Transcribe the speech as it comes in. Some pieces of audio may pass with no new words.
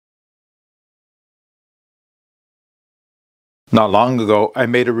Not long ago, I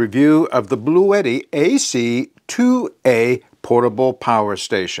made a review of the Bluetti AC2A portable power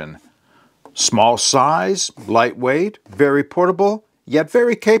station. Small size, lightweight, very portable, yet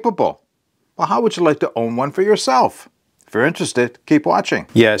very capable. Well, how would you like to own one for yourself? If you're interested, keep watching.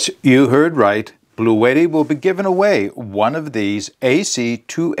 Yes, you heard right. Bluetti will be giving away one of these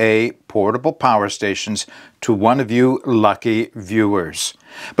AC2A portable power stations to one of you lucky viewers.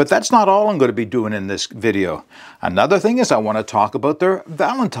 But that's not all I'm going to be doing in this video. Another thing is I want to talk about their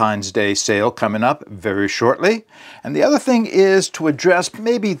Valentine's Day sale coming up very shortly. And the other thing is to address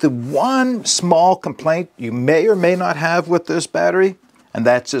maybe the one small complaint you may or may not have with this battery, and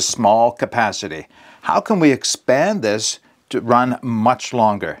that's a small capacity. How can we expand this to run much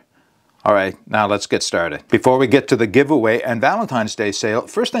longer? All right, now let's get started. Before we get to the giveaway and Valentine's Day sale,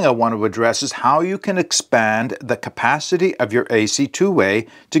 first thing I want to address is how you can expand the capacity of your AC2A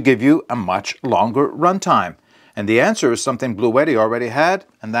to give you a much longer runtime. And the answer is something Bluetti already had,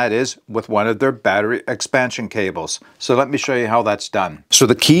 and that is with one of their battery expansion cables. So let me show you how that's done. So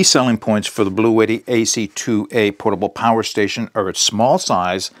the key selling points for the Bluetti AC2A portable power station are its small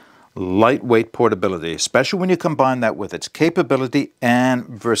size, lightweight portability, especially when you combine that with its capability and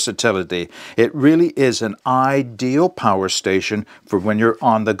versatility. It really is an ideal power station for when you're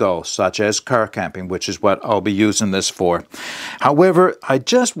on the go, such as car camping, which is what I'll be using this for. However, I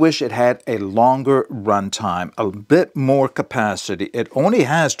just wish it had a longer runtime, a bit more capacity. It only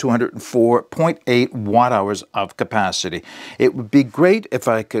has 204.8 watt hours of capacity. It would be great if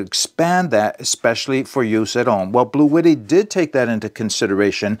I could expand that, especially for use at home. Well, Bluetti did take that into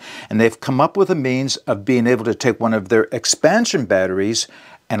consideration, and they've come up with a means of being able to take one of their expansion batteries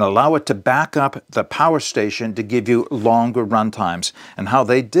and allow it to back up the power station to give you longer run times. And how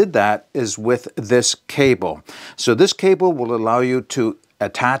they did that is with this cable. So this cable will allow you to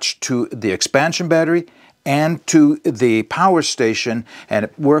attach to the expansion battery and to the power station, and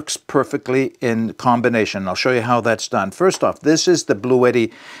it works perfectly in combination. I'll show you how that's done. First off, this is the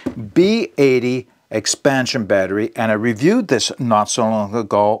Bluetti B80 expansion battery, and I reviewed this not so long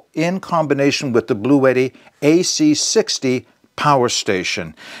ago in combination with the Bluetti AC60 power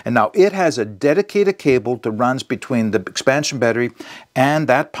station. And now it has a dedicated cable that runs between the expansion battery and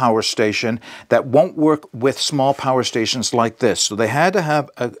that power station that won't work with small power stations like this. So they had to have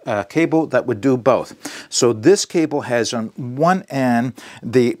a cable that would do both. So this cable has on one end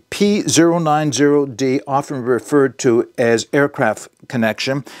the P090D, often referred to as aircraft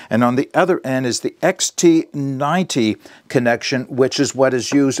connection, and on the other end is the XT90 connection, which is what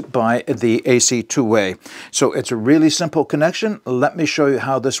is used by the AC2A. So it's a really simple connection. Let me show you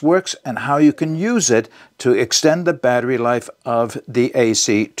how this works and how you can use it to extend the battery life of the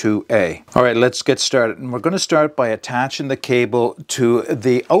AC2A. All right, let's get started. And we're going to start by attaching the cable to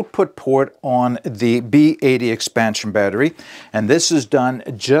the output port on the B80 expansion battery. And this is done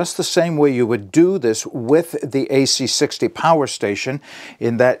just the same way you would do this with the AC60 power station,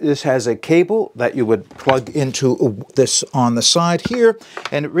 in that this has a cable that you would plug into this on the side here.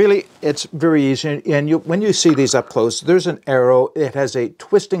 And it's very easy. And when you see these up close, there's an arrow. It has a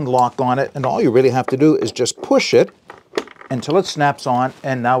twisting lock on it. And all you really have to do is just push it until it snaps on,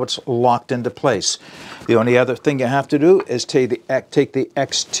 and now it's locked into place. The only other thing you have to do is take the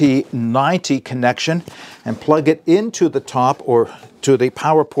XT90 connection and plug it into the top, or to the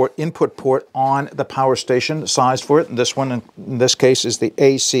power port, input port on the power station, size for it. And this one, in this case, is the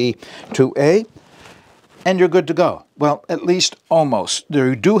AC2A. And you're good to go. Well, at least almost.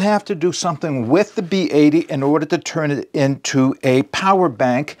 You do have to do something with the B80 in order to turn it into a power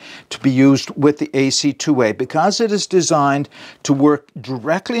bank to be used with the AC2A, because it is designed to work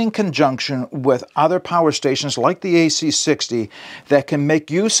directly in conjunction with other power stations like the AC60 that can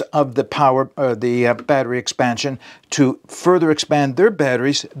make use of the battery expansion to further expand their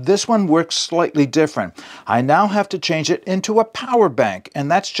batteries. This one works slightly different. I now have to change it into a power bank,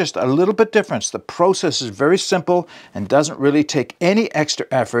 and that's just a little bit different. The process is very simple and doesn't really take any extra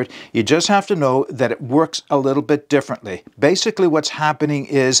effort. You just have to know that it works a little bit differently. Basically, what's happening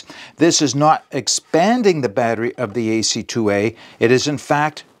is this is not expanding the battery of the AC2A. It is, in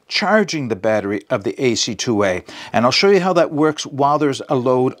fact, charging the battery of the AC2A. And I'll show you how that works while there's a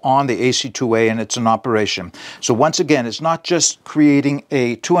load on the AC2A and it's in operation. So once again, it's not just creating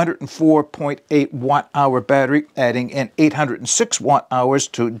a 204.8 watt hour battery, adding in 806 watt hours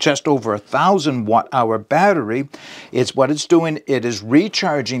to just over 1,000 watt hour battery. It's what it's doing. It is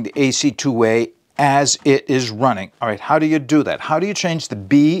recharging the AC2A as it is running. All right, how do you do that? How do you change the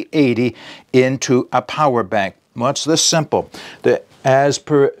B80 into a power bank? Well, it's this simple. As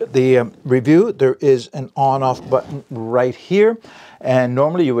per the review, there is an on-off button right here. And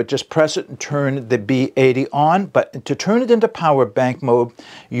normally you would just press it and turn the B80 on, but to turn it into power bank mode,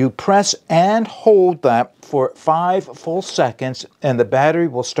 you press and hold that for 5 full seconds, and the battery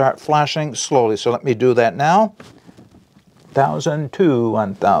will start flashing slowly. So let me do that now. 1,000, 2,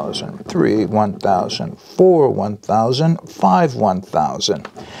 1,000, 3, 1,000, 4, 1,000, 5, 1,000.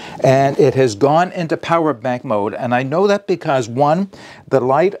 And it has gone into power bank mode. And I know that because, one, the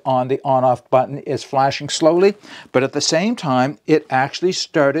light on the on-off button is flashing slowly, but at the same time, it actually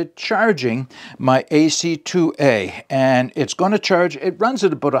started charging my AC2A. And it's going to charge, it runs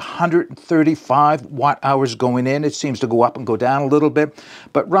at about 135 watt hours going in. It seems to go up and go down a little bit,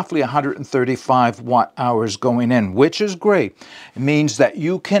 but roughly 135 watt hours going in, which is great. It means that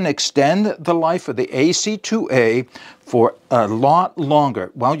you can extend the life of the AC2A for a lot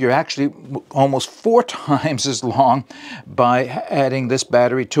longer. Well, you're actually almost 4 times as long by adding this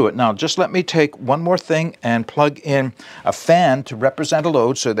battery to it. Now, just let me take one more thing and plug in a fan to represent a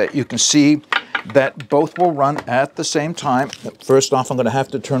load so that you can see that both will run at the same time. First off, I'm going to have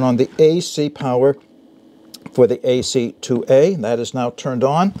to turn on the AC power for the AC2A. That is now turned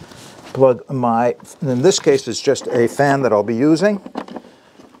on. Plug my, in this case, it's just a fan that I'll be using.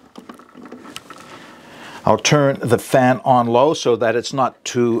 I'll turn the fan on low so that it's not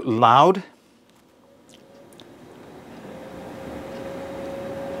too loud.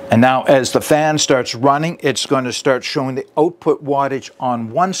 And now as the fan starts running, it's going to start showing the output wattage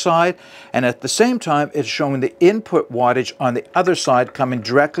on one side, and at the same time, it's showing the input wattage on the other side coming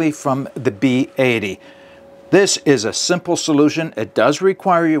directly from the B80. This is a simple solution. It does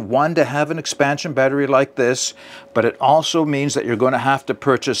require you, one, to have an expansion battery like this, but it also means that you're going to have to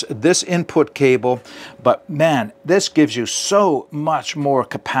purchase this input cable. But man, this gives you so much more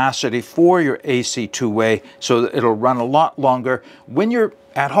capacity for your AC2A so that it'll run a lot longer when you're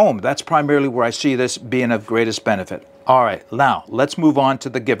at home. That's primarily where I see this being of greatest benefit. All right, now let's move on to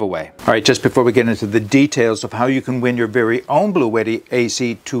the giveaway. All right, just before we get into the details of how you can win your very own Bluetti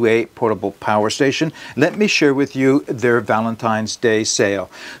AC2A portable power station, let me share with you their Valentine's Day sale.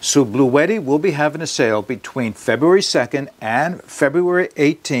 So Bluetti will be having a sale between February 2nd and February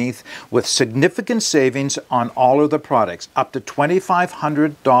 18th with significant savings on all of the products, up to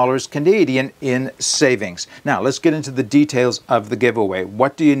 $2,500 Canadian in savings. Now, let's get into the details of the giveaway.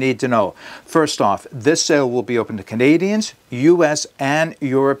 What do you need to know? First off, this sale will be open to Canadians, U.S., and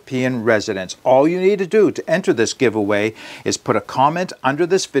European residents. All you need to do to enter this giveaway is put a comment under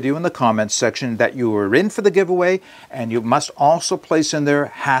this video in the comments section that you are in for the giveaway, and you must also place in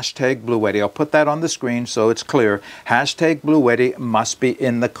there hashtag Bluetti. I'll put that on the screen so it's clear. Hashtag Bluetti must be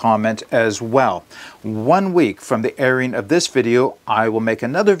in the comment as well. 1 week from the airing of this video, I will make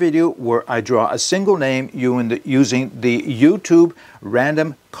another video where I draw a single name using the YouTube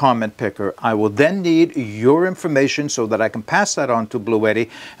random comment picker. I will then need your information so that I can pass that on to Bluetti,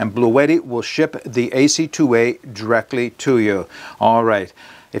 and Bluetti will ship the AC2A directly to you. All right.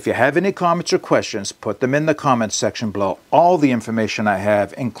 If you have any comments or questions, put them in the comments section below. All the information I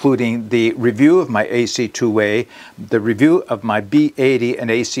have, including the review of my AC2A, the review of my B80 and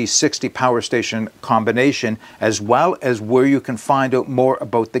AC60 power station combination, as well as where you can find out more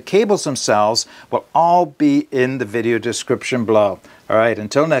about the cables themselves, will all be in the video description below. All right,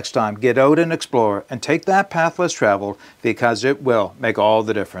 until next time, get out and explore and take that path less traveled, because it will make all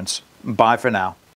the difference. Bye for now.